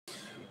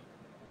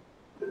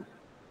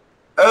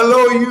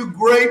Hello, you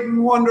great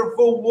and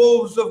wonderful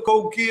wolves of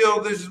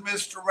Coquille. This is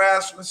Mr.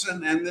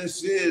 Rasmussen, and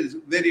this is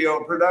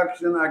video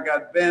production. I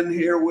got Ben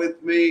here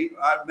with me.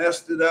 I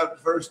messed it up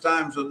the first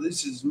time, so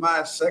this is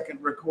my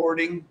second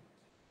recording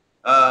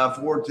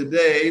for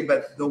today.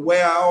 But the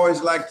way I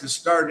always like to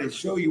start is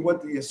show you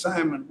what the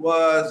assignment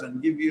was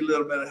and give you a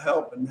little bit of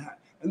help, and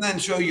then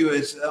show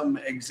you some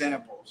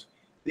examples.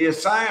 The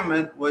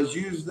assignment was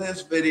use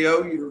this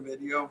video, your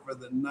video, for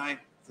the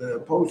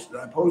 9th post.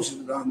 I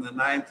posted it on the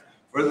 9th.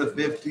 For the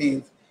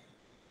 15th,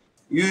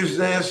 use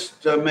this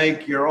to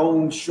make your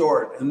own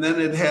short. And then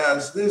it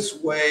has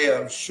this way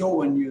of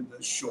showing you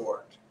the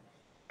short.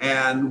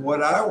 And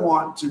what I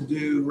want to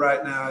do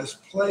right now is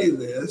play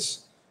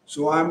this.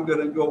 So I'm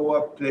going to go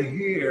up to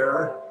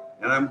here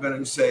and I'm going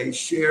to say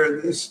share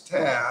this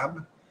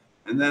tab.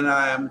 And then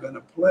I am going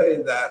to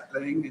play that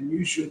thing and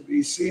you should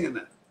be seeing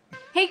it.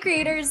 Hey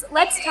creators,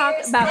 let's talk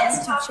about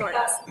YouTube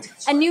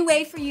Shorts, a new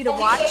way for you to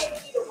watch,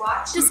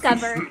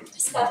 discover,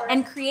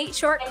 and create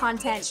short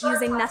content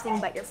using nothing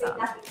but your phone.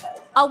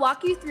 I'll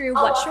walk you through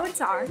what Shorts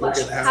are,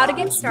 how to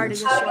get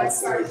started with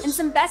Shorts, and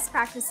some best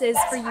practices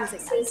for using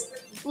them.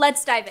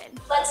 Let's dive in.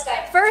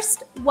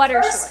 First, what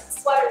are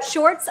Shorts?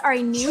 Shorts are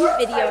a new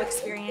video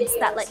experience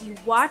that let you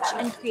watch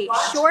and create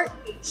short,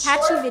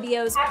 catchy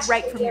videos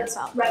right from your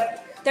phone.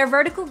 They're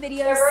vertical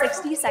videos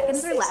 60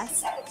 seconds or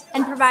less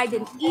and provide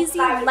an easy,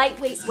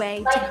 lightweight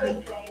way to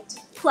create.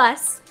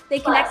 Plus, they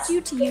connect you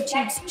to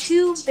YouTube's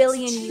 2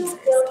 billion users,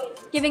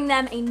 giving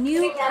them a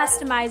new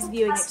customized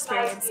viewing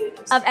experience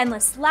of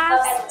endless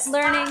laughs,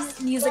 learning,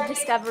 music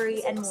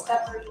discovery, and more.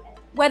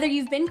 Whether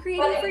you've been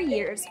creating for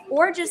years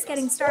or just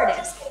getting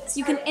started,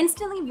 you can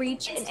instantly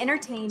reach and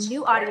entertain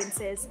new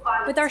audiences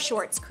with our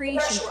Shorts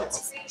creation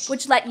tools,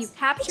 which let you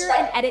capture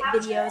and edit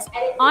videos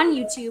on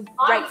YouTube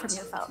right from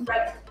your phone.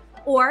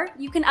 Or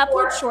you can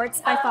upload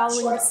Shorts by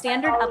following the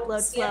standard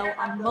upload flow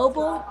on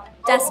mobile,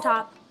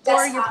 desktop,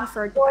 or your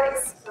preferred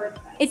device.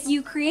 If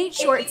you create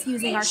Shorts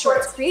using our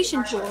Shorts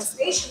creation tools,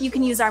 you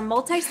can use our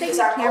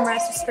multi-segment camera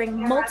to string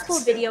multiple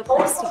video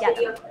clips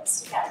together.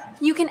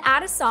 You can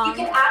add a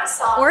song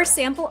or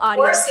sample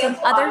audio from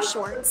other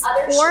Shorts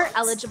or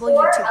eligible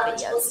YouTube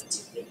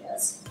videos.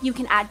 You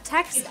can add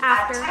text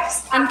after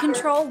and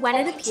control when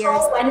it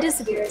appears and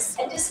disappears.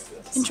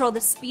 Control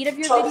the speed of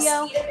your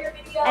video,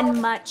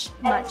 and much,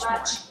 much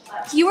more.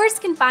 Viewers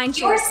can find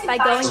Shorts by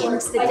going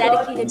into the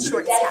dedicated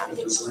Shorts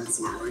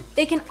tab.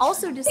 They can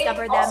also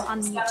discover them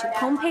on the YouTube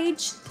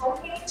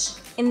homepage,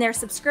 in their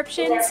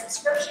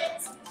subscriptions,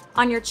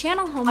 on your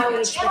channel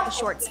homepage with the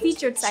Shorts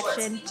featured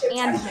section,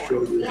 and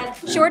more.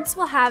 Shorts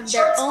will have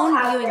their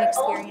own viewing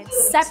experience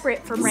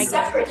separate from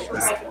regular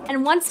videos.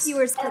 And once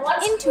viewers click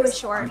into a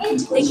short,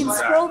 they can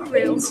scroll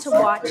through to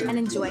watch and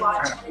enjoy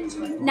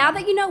them. Now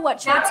that you know what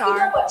Shorts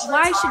are,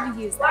 why should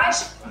you use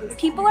them?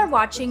 People are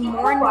watching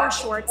more and more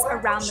Shorts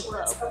around the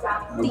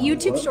globe. The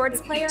YouTube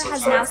Shorts player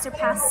has now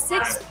surpassed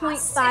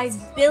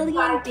 6.5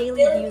 billion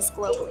daily views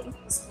globally.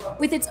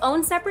 With its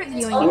own separate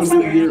viewing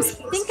experience,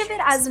 think of it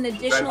as an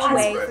additional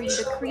way for you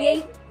to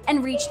create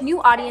and reach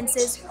new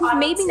audiences who've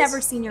maybe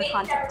never seen your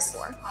content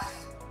before.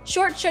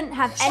 Shorts shouldn't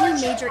have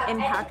any major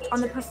impact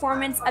on the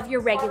performance of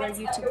your regular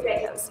YouTube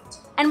videos.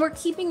 And we're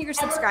keeping your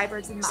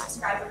subscribers in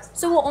mind.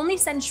 So we'll only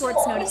send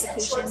Shorts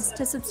notifications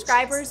to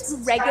subscribers who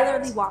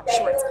regularly watch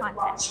Shorts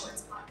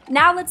content.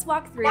 Now let's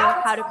walk through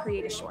how to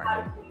create a short.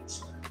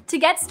 To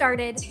get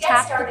started,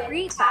 tap the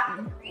Create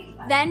button,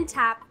 then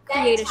tap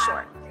Create a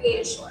Short.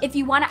 If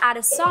you want to add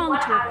a song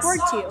to record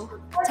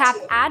to, tap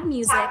Add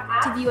Music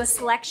to view a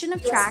selection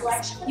of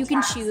tracks you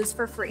can choose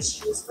for free.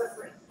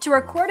 To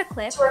record a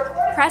clip,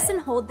 press and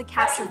hold the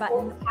capture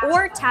button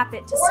or tap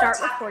it to start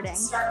recording,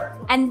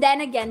 and then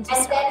again to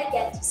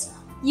start.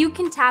 You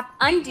can tap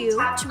Undo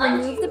to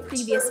remove the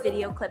previous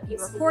video clip you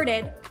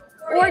recorded,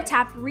 or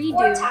tap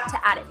Redo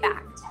to add it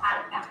back.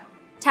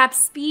 Tap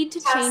Speed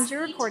to change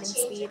your recording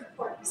speed,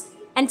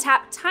 and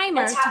tap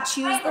Timer to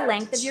choose the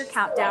length of your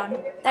countdown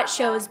that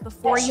shows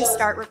before you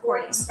start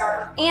recording,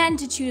 and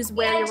to choose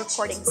where your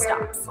recording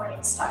stops.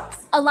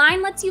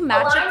 Align lets you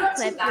match up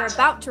the clip you're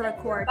about to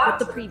record with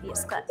the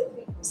previous clip.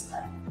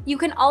 You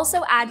can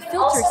also add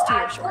filters to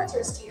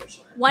your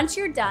short. Once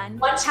you're done,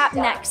 tap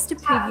Next to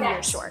preview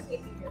your short.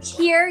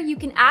 Here, you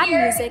can add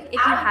music if you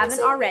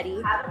haven't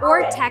already,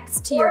 or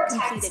text to your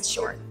completed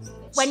short.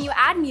 When you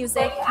add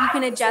music, you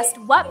can adjust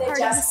what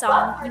part of the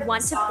song you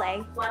want to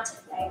play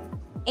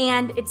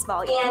and its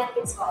volume.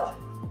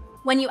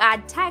 When you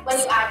add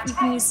text, you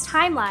can use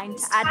Timeline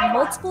to add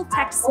multiple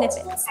text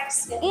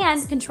snippets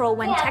and control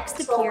when text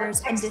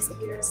appears and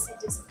disappears.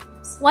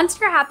 Once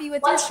you're happy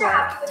with your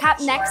short, tap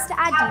Next to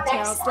add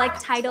details like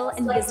title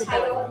and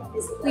visibility.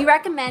 We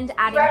recommend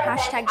adding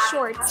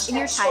 #shorts in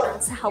your title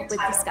to help with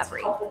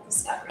discovery.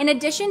 In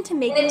addition to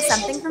making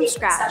something from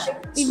scratch,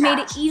 we've made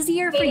it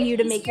easier for you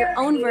to make your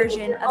own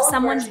version of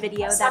someone's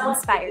video that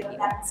inspired you.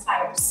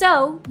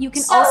 So you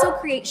can also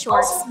create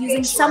shorts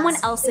using someone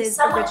else's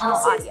original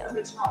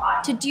audio.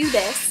 To do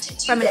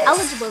this, from an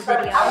eligible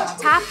video,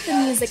 tap the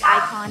music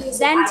icon,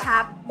 then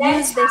tap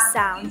Use this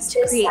sound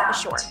to create a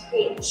short.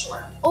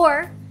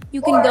 Or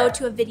You can go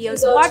to a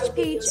video's watch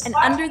page and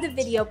under the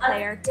video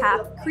player,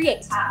 tap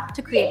Create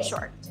to create a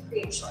short.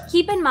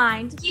 Keep in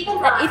mind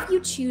that if you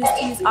choose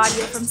to use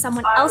audio from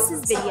someone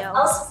else's video,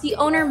 the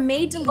owner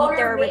may delete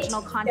their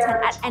original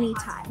content at any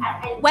time.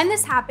 When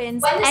this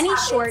happens, any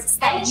shorts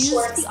that use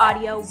the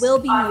audio will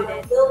be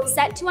muted,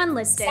 set to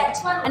unlisted,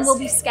 and will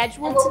be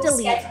scheduled to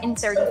delete in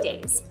 30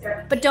 days.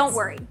 But don't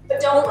worry,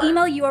 we'll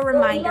email you a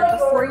reminder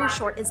before your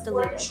short is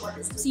deleted,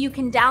 so you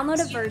can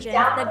download a version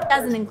that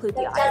doesn't include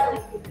the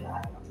audio.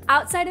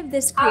 Outside of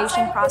this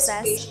creation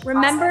process,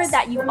 remember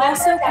that you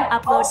also can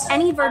upload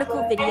any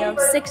vertical video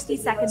 60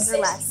 seconds or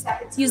less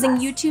using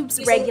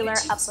YouTube's regular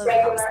upload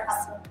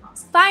process.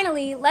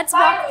 Finally, let's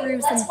walk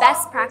through some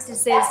best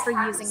practices for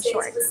using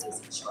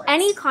shorts.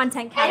 Any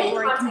content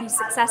category can be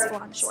successful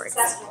on shorts,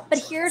 but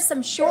here are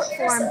some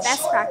short-form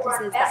best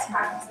practices that can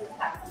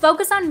help.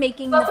 Focus on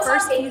making the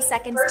first few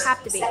seconds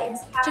captivating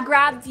to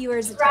grab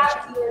viewers'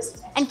 attention,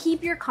 and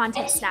keep your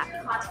content snappy.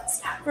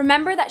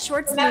 Remember that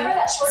shorts move,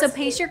 so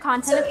pace your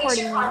content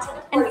accordingly,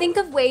 and think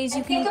of ways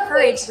you can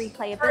encourage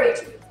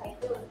replayability.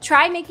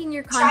 Try making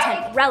your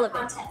content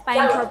relevant by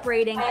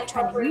incorporating a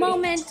trending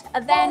moment,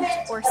 event,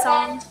 or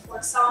song.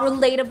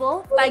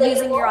 Relatable by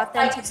using your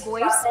authentic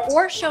voice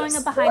or showing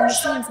a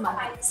behind-the-scenes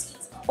moment.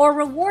 Or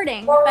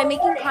rewarding by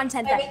making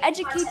content that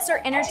educates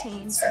or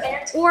entertains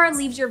or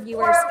leaves your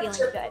viewers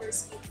feeling good.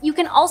 You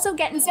can also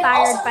get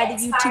inspired by the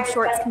YouTube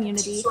Shorts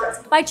community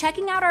by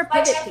checking out our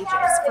pivot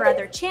pages for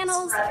other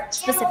channels,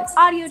 specific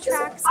audio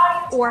tracks,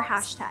 or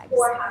hashtags.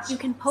 You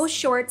can post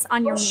shorts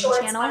on your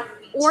main channel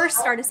or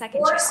start a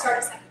second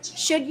channel.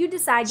 Should you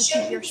decide to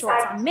keep your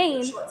shorts on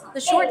main, the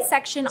shorts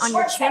section on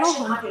your channel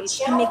homepage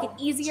can make it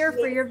easier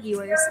for your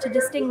viewers to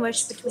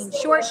distinguish between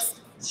shorts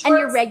and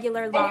your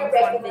regular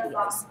long-form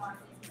videos.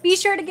 Be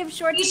sure to give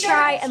shorts a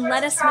try and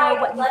let us know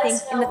what you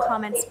think in the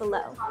comments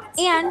below.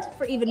 And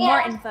for even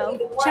more info,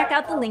 check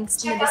out the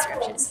links in the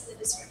description.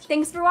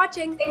 Thanks for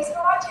watching.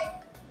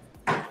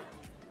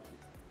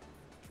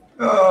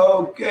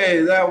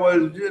 Okay, that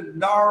was just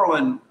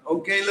darling.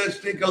 Okay, let's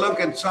take a look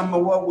at some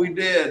of what we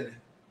did.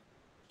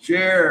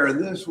 Share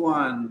this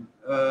one,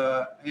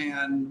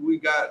 and we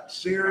got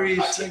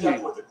series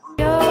singing.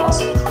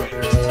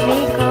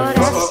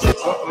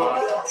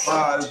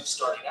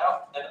 Starting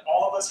out, and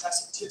all of us have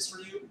some tips for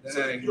you.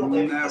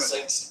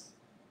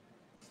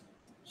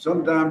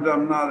 Sometimes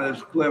I'm not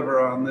as clever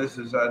on this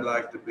as I'd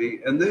like to be.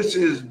 And this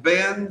is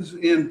Ben's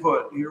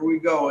input. Here we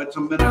go. It's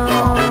a minute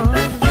long.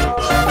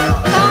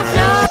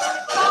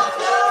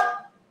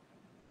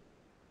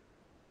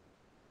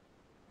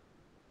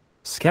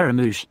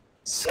 Scaramouche,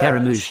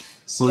 Scaramouche,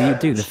 will you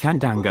do the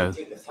fandango?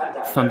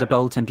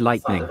 Thunderbolt and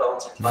lightning,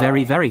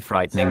 very, very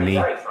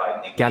frighteningly.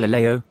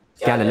 Galileo,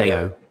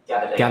 Galileo,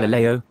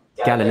 Galileo,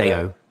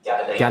 Galileo,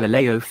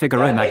 Galileo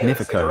Figaro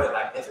Magnifico.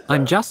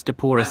 I'm just a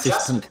poor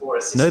assistant,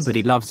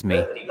 nobody loves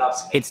me.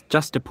 It's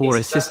just a poor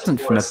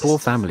assistant from a poor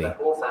family.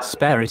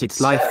 Spare it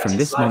its life from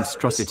this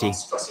monstrosity.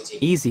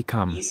 Easy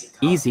come,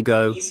 easy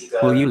go,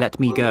 will you let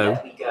me go?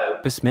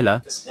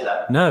 Bismillah.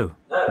 No,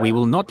 we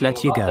will not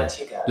let you go.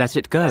 Let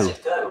it go,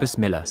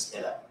 Bismillah.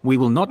 We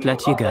will not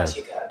let you go.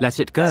 Let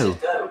it go,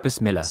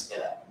 Bismillah.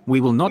 We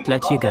will not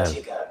let you go.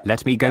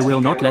 Let me go,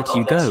 will not let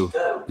you go.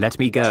 Let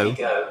me go.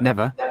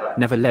 Never,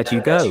 never let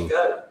you go.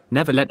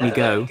 Never let me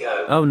go.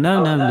 Oh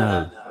no, no,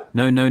 no.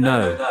 No, no,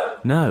 no.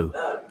 No.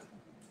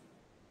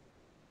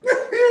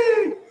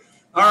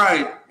 All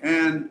right,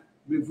 and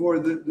before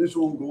this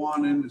won't go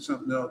on into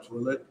something else,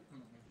 will it?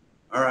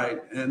 All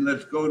right, and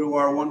let's go to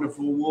our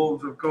wonderful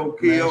Wolves of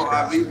Coquille.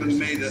 I've even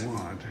made a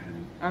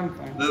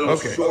little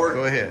short.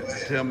 Go ahead.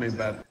 Tell me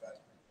about it.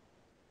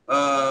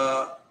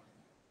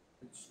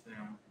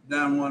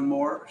 Down one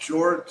more.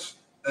 Shorts.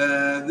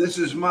 This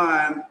is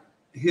mine.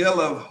 Hill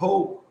of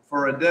Hope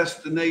for a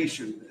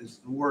Destination is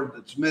the word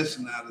that's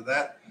missing out of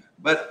that.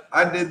 But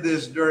I did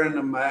this during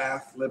the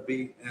math,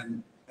 Lippy,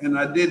 and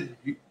I did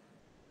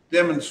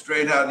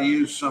demonstrate how to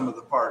use some of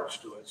the parts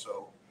to it.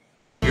 So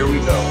here we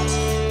go.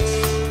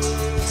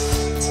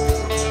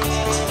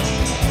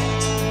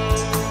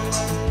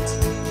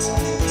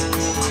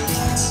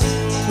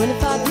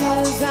 25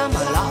 years and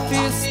my life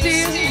is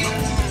still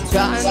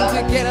trying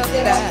to get up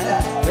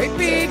that great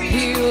big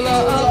hill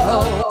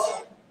of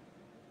hope.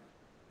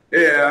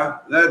 Yeah,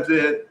 that's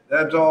it.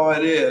 That's all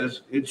it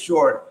is. It's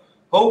short.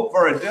 Hope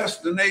for a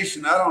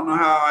destination. I don't know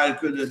how I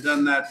could have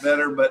done that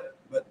better, but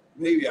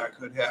maybe I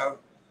could have.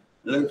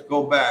 Let's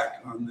go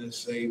back on this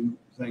same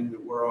thing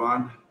that we're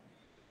on.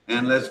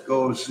 And let's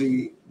go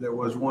see. There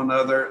was one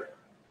other.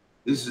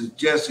 This is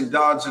Jesse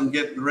Dodson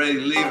getting ready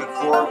to leave at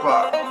 4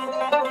 o'clock.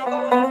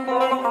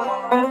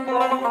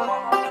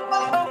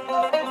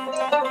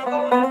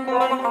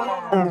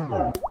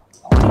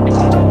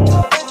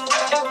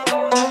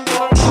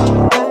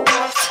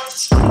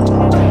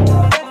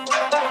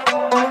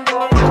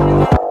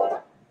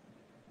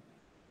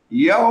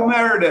 Yo,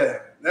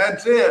 Meredith,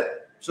 that's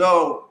it.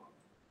 So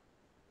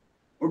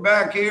we're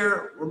back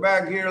here. We're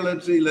back here.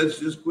 Let's see. Let's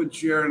just quit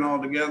sharing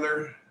all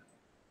together.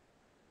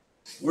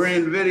 We're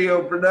in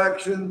video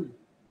production.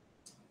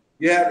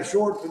 You had a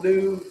short to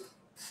do.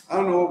 I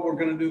don't know what we're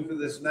going to do for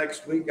this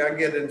next week. I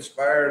get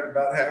inspired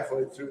about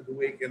halfway through the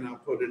week and I'll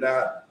put it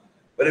out.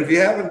 But if you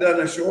haven't done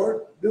a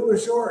short, do a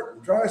short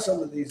and try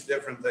some of these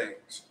different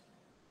things.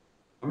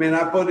 I mean,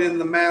 I put in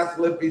the math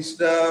lippy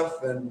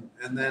stuff and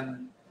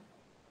then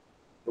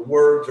the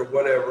words or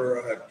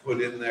whatever I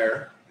put in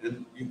there,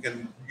 and you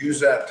can use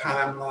that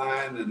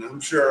timeline. And I'm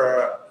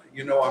sure,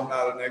 you know, I'm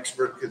not an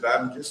expert because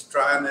I'm just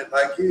trying it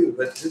like you,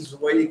 but this is the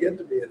way you get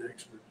to be an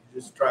expert.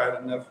 You just try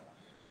it enough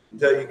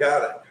until you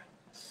got it.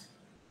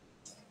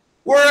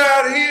 We're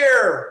out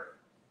here.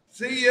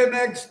 See you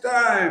next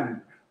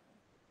time.